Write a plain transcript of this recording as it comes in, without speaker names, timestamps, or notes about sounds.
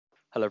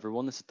Hello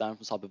everyone, this is Dan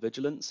from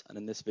Cybervigilance, and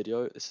in this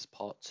video, this is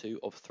part 2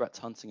 of threat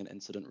hunting and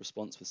incident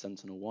response with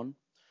SentinelOne.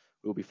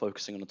 We will be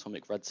focusing on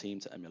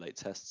AtomicRedTeam to emulate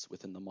tests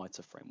within the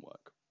MITRE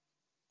framework.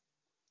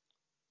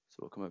 So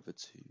we'll come over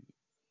to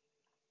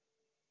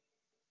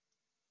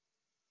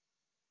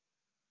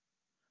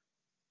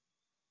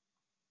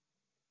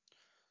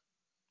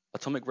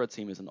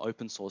AtomicRedTeam is an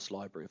open source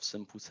library of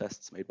simple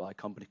tests made by a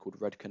company called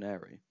Red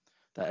Canary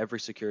that every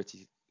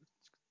security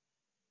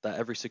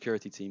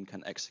team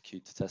can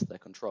execute to test their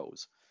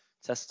controls.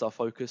 Tests are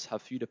focused,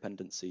 have few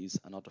dependencies,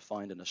 and are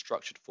defined in a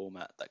structured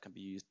format that can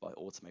be used by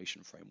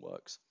automation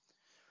frameworks.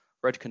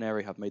 Red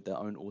Canary have made their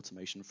own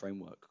automation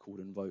framework called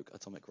Invoke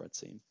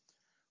AtomicRedTeam,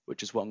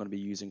 which is what I'm going to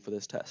be using for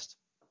this test.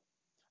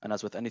 And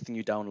as with anything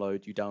you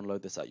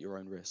download this at your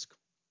own risk.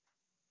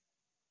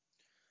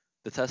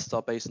 The tests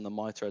are based on the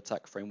MITRE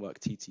attack framework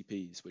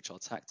TTPs, which are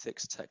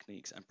tactics,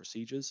 techniques, and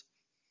procedures.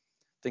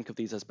 Think of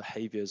these as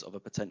behaviors of a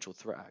potential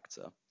threat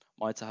actor.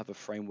 MITRE have a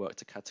framework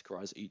to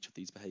categorize each of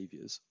these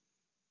behaviors.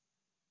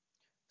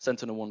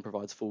 SentinelOne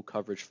provides full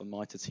coverage for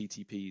MITRE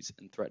TTPs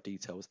in threat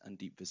details and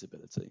deep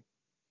visibility.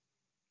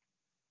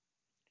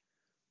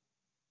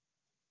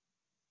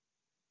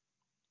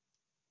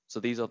 So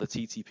these are the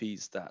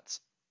TTPs that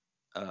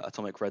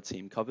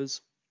AtomicRedTeam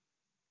covers.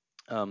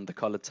 The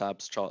colored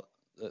tabs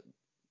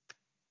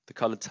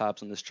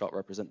on this chart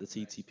represent the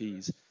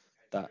TTPs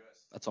that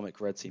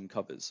AtomicRedTeam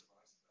covers.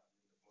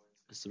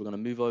 So we're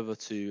going to move over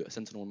to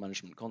Sentinel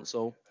Management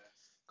Console,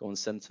 go on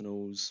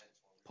Sentinels,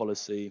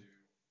 Policy,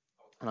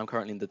 and I'm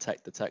currently in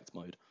detect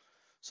mode.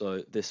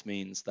 So this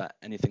means that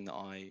anything that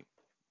I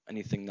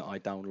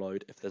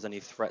download, if there's any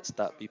threats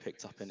that be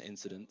picked up in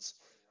incidents,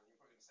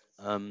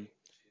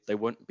 they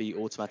won't be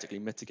automatically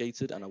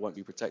mitigated and I won't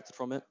be protected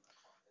from it.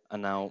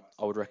 And now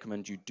I would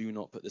recommend you do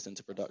not put this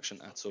into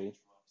production at all,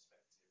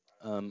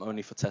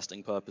 only for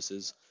testing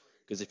purposes,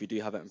 because if you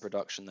do have it in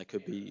production, there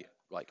could be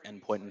like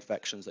endpoint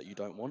infections that you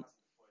don't want.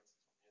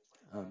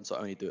 So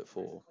only do it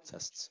for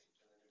tests.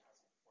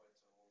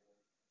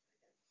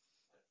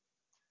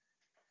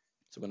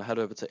 So I'm going to head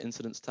over to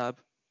Incidents tab.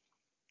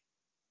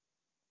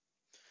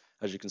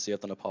 As you can see, I've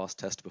done a past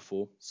test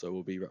before, so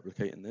we'll be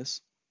replicating this.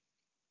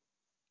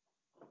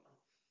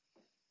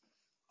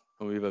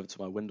 I'll move over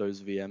to my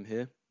Windows VM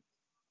here.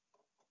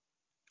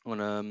 I'm going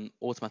to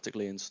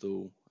automatically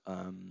install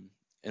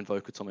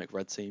Invoke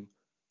AtomicRedTeam.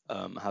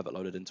 I have it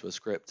loaded into a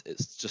script.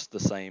 It's just the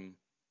same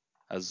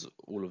as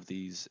all of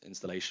these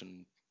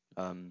installation,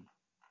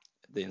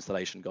 the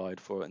installation guide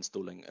for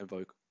installing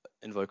Invoke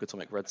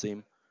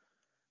AtomicRedTeam.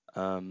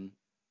 And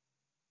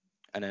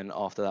then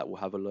after that, we'll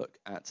have a look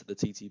at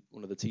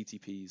one of the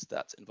TTPs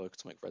that Invoke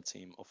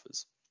AtomicRedTeam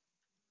offers.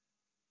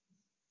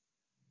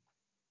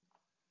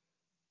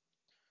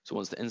 So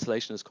once the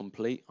installation is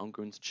complete, I'm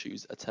going to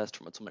choose a test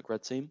from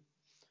AtomicRedTeam,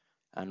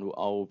 and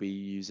I'll be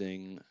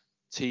using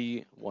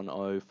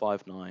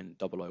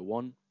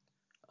T1059001,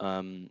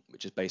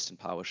 which is based in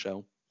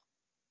PowerShell.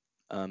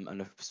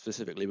 And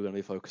specifically, we're going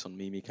to be focused on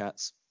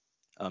Mimikatz.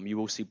 You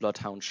will see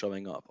Bloodhound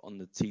showing up on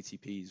the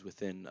TTPs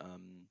within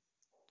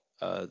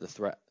the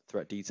threat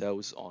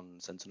details on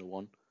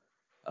SentinelOne,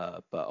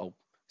 but I'll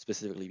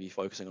specifically be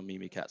focusing on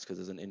Mimikatz because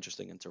there's an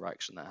interesting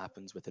interaction that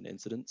happens within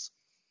incidents.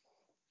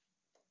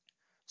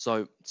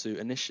 So to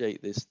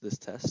initiate this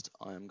test,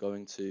 I am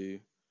going to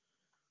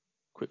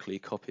quickly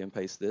copy and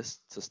paste this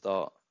to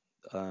start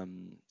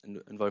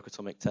Invoke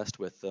Atomic test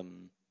with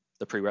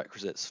the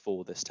prerequisites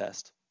for this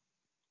test.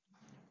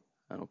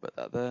 And I'll put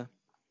that there.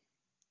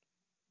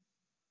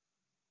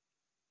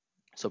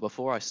 So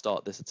before I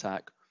start this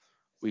attack,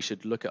 we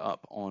should look it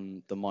up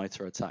on the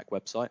MITRE attack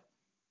website.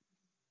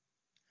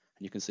 And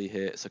you can see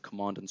here it's a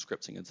command and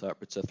scripting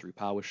interpreter through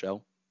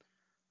PowerShell.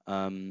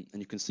 And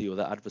you can see all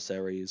the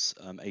adversaries,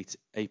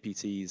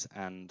 APTs,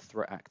 and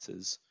threat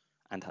actors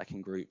and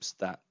hacking groups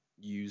that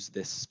use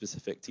this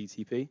specific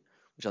TTP,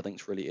 which I think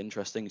is really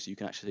interesting. So you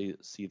can actually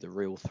see the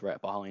real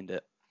threat behind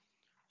it.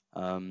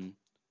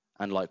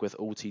 And like with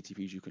all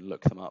TTPs, you can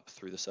look them up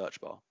through the search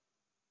bar.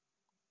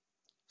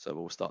 So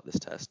we'll start this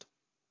test.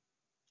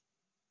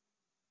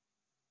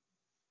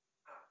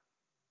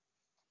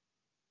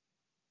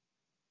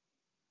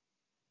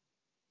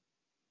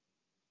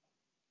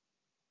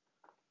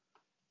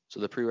 So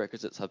the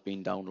prerequisites have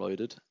been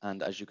downloaded,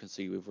 and as you can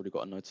see, we've already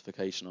got a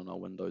notification on our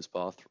Windows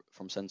bar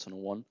from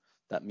SentinelOne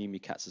that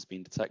Mimikatz has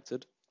been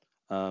detected,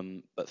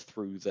 but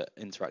through the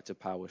interactive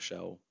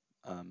PowerShell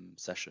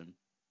session.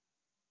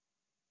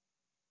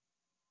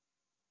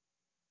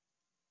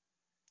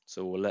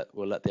 So we'll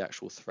let the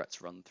actual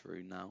threats run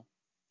through now,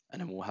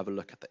 and then we'll have a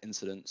look at the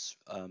incidents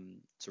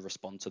to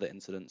respond to the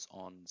incidents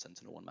on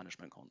SentinelOne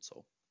Management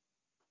Console.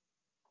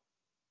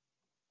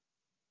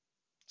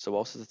 So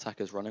whilst this attack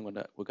is running, we're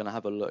going to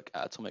have a look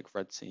at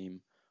AtomicRedTeam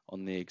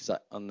on the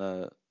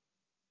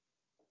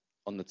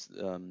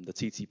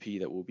TTP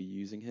that we'll be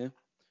using here,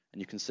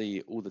 and you can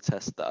see all the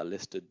tests that are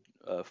listed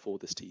for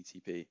this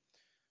TTP.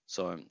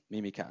 So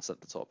Mimikatz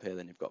at the top here,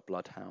 then you've got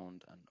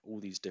Bloodhound and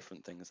all these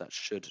different things that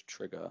should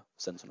trigger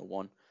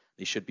SentinelOne.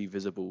 They should be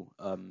visible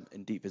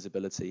in deep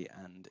visibility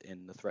and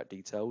in the threat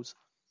details.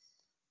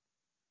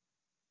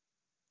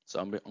 So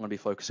I'm going to be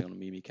focusing on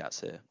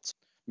Mimikatz here.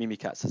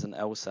 Mimikatz is an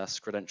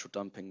LSAS credential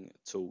dumping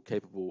tool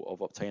capable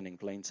of obtaining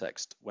plain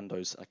text,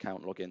 Windows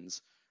account logins,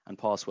 and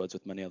passwords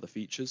with many other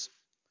features.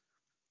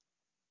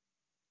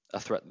 A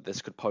threat that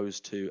this could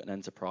pose to an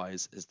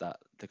enterprise is that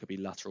there could be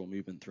lateral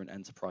movement through an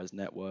enterprise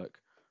network,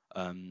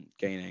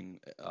 gaining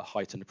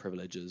heightened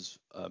privileges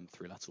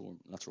through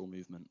lateral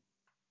movement.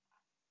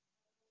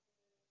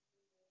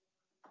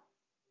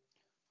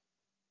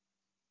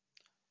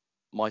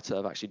 MITRE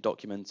have actually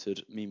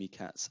documented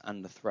Mimikatz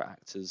and the threat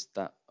actors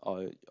that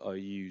are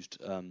used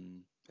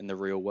in the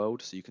real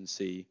world. So you can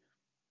see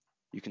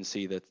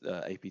the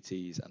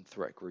APTs and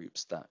threat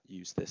groups that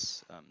use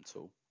this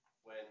tool.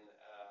 When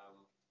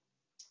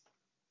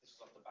this was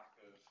off the back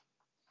of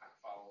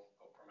Hackfile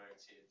got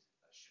promoted,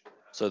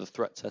 so the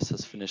threat test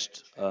has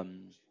finished.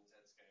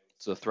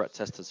 So the threat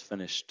test has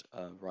finished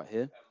right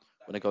here.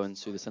 When I go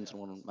into the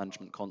SentinelOne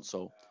management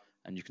console,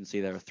 and you can see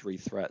there are 3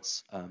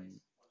 threats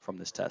from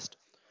this test.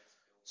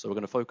 So we're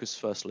going to focus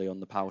firstly on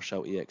the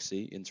PowerShell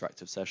EXE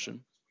interactive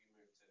session.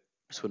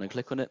 So we're going to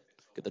click on it,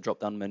 get the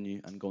drop-down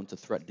menu, and go into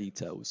threat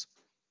details.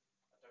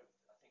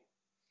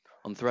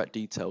 On threat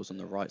details on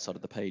the right side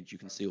of the page, you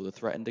can see all the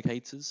threat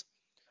indicators.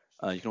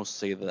 You can also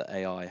see that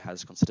AI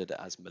has considered it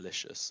as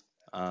malicious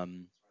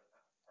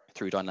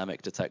through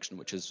dynamic detection,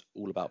 which is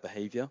all about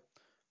behavior.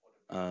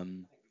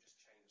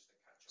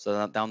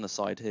 So down the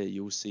side here,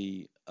 you'll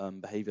see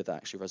behavior that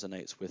actually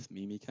resonates with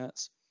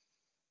Mimikatz.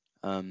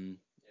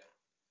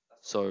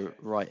 So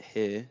right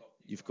here,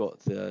 you've got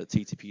the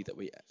TTP that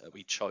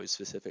we chose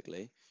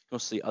specifically. You can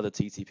also see other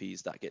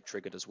TTPs that get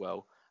triggered as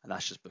well, and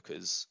that's just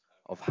because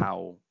of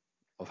how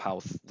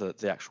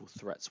the actual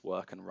threats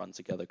work and run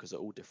together, because they're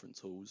all different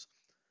tools.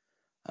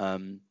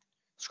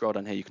 Scroll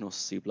down here, you can also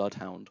see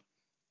Bloodhound.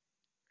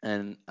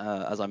 And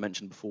as I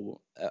mentioned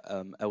before,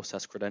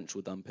 LSAS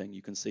credential dumping,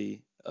 you can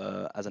see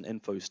as an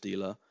info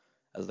stealer,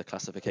 as the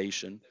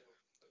classification,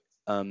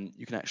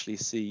 you can actually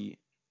see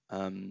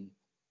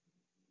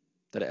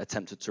that it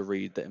attempted to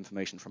read the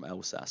information from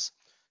LSAS.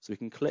 So we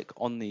can click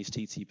on these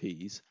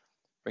TTPs,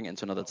 bring it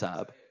into another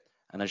tab,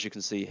 and as you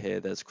can see here,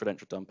 there's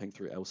credential dumping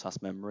through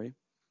LSAS memory.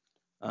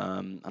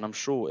 And I'm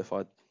sure if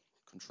I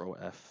Control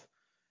F,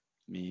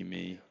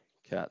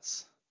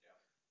 Mimikatz,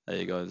 there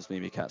you go, there's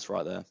Mimikatz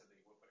right there.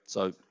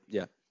 So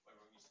yeah,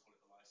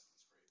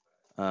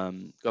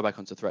 go back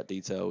onto threat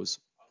details.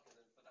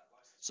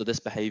 So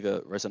this behavior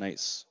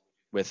resonates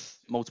with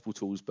multiple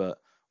tools, but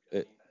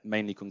it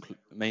mainly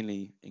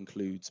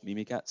includes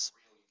Mimikatz.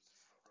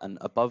 And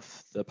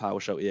above the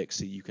PowerShell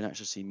EXE, you can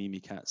actually see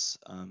Mimikatz,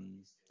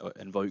 or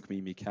invoke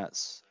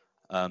Mimikatz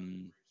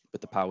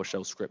with the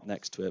PowerShell script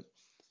next to it,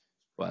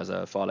 or as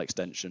a file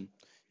extension.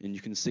 And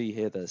you can see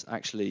here there's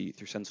actually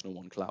through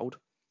SentinelOne Cloud,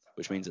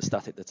 which means it's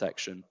static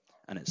detection,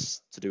 and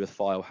it's to do with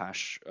file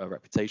hash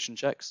reputation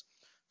checks.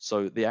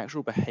 So the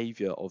actual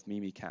behavior of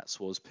Mimikatz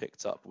was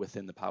picked up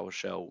within the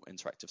PowerShell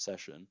interactive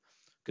session,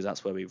 because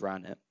that's where we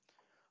ran it.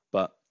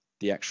 But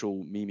the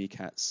actual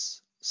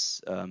Mimikatz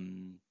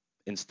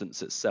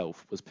instance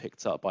itself was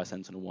picked up by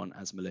SentinelOne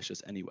as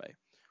malicious anyway,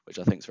 which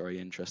I think is very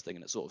interesting,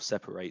 and it sort of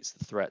separates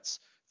the threats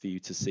for you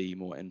to see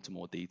into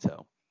more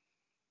detail.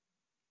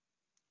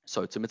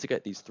 So to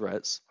mitigate these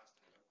threats,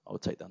 I'll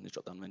take down this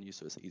drop-down menu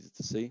so it's easy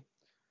to see.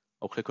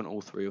 I'll click on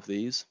all 3 of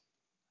these.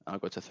 I'll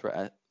go to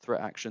threat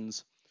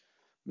actions,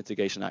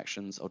 mitigation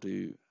actions. I'll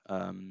do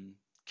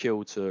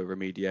kill to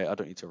remediate. I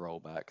don't need to roll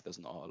back. There's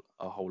not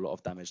a whole lot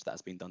of damage that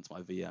has been done to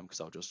my VM,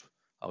 because I'll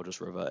just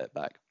revert it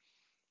back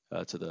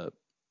to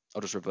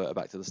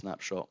the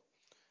snapshot.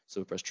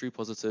 So press true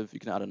positive. You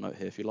can add a note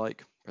here if you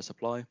like. Press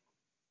apply,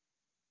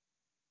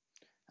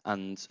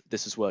 and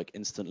this is work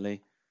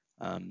instantly.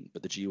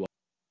 But the GUI.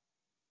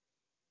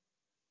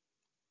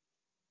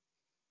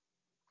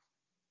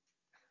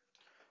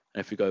 And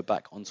if we go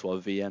back onto our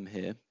VM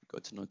here, go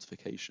to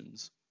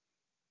notifications,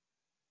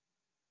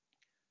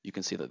 you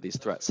can see that these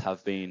threats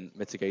have been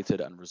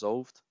mitigated and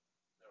resolved,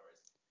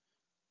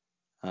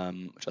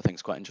 which I think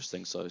is quite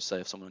interesting. So say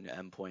if someone on your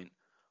endpoint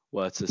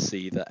were to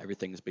see that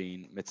everything's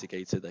been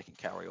mitigated, they can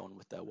carry on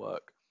with their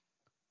work.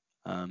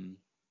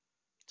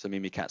 So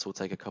Mimikatz will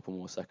take a couple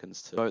more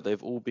seconds to. So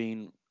they've all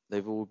been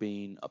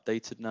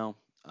updated now.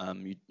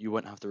 You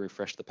won't have to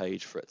refresh the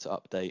page for it to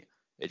update.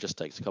 It just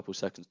takes a couple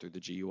seconds through the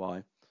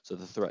GUI. So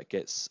the threat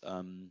gets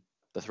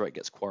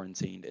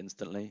quarantined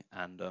instantly,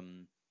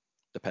 and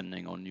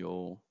depending on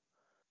your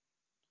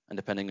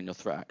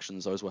threat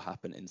actions, those will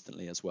happen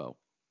instantly as well.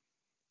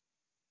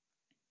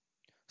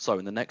 So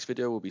in the next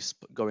video, we'll be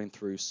going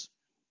through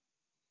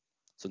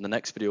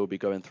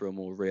a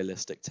more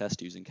realistic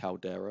test using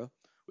Caldera,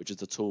 which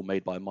is a tool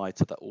made by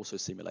MITRE that also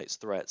simulates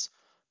threats,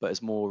 but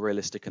is more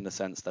realistic in the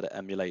sense that it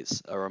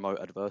emulates a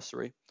remote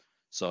adversary.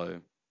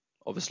 So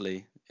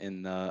obviously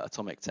in the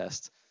Atomic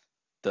test,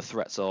 the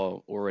threats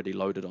are already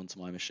loaded onto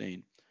my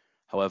machine.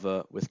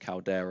 However, with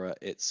Caldera,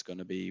 it's going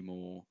to be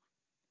more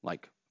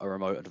like a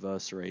remote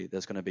adversary.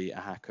 There's going to be a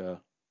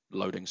hacker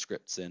loading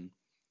scripts in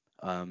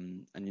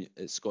and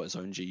it's got its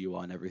own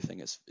GUI and everything.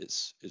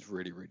 It's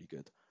really, really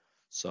good.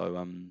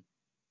 So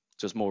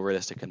just more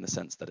realistic in the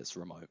sense that it's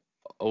remote.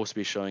 I'll also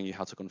be showing you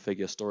how to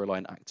configure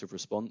Storyline Active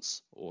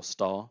Response, or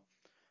STAR,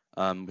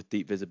 with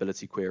deep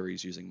visibility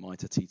queries using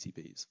MITRE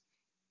TTPs.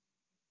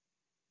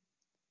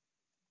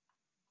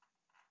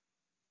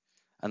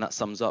 And that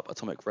sums up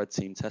Atomic Red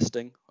Team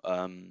testing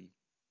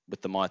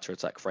with the MITRE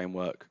attack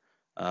framework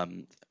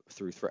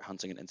through threat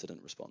hunting and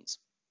incident response.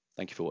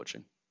 Thank you for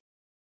watching.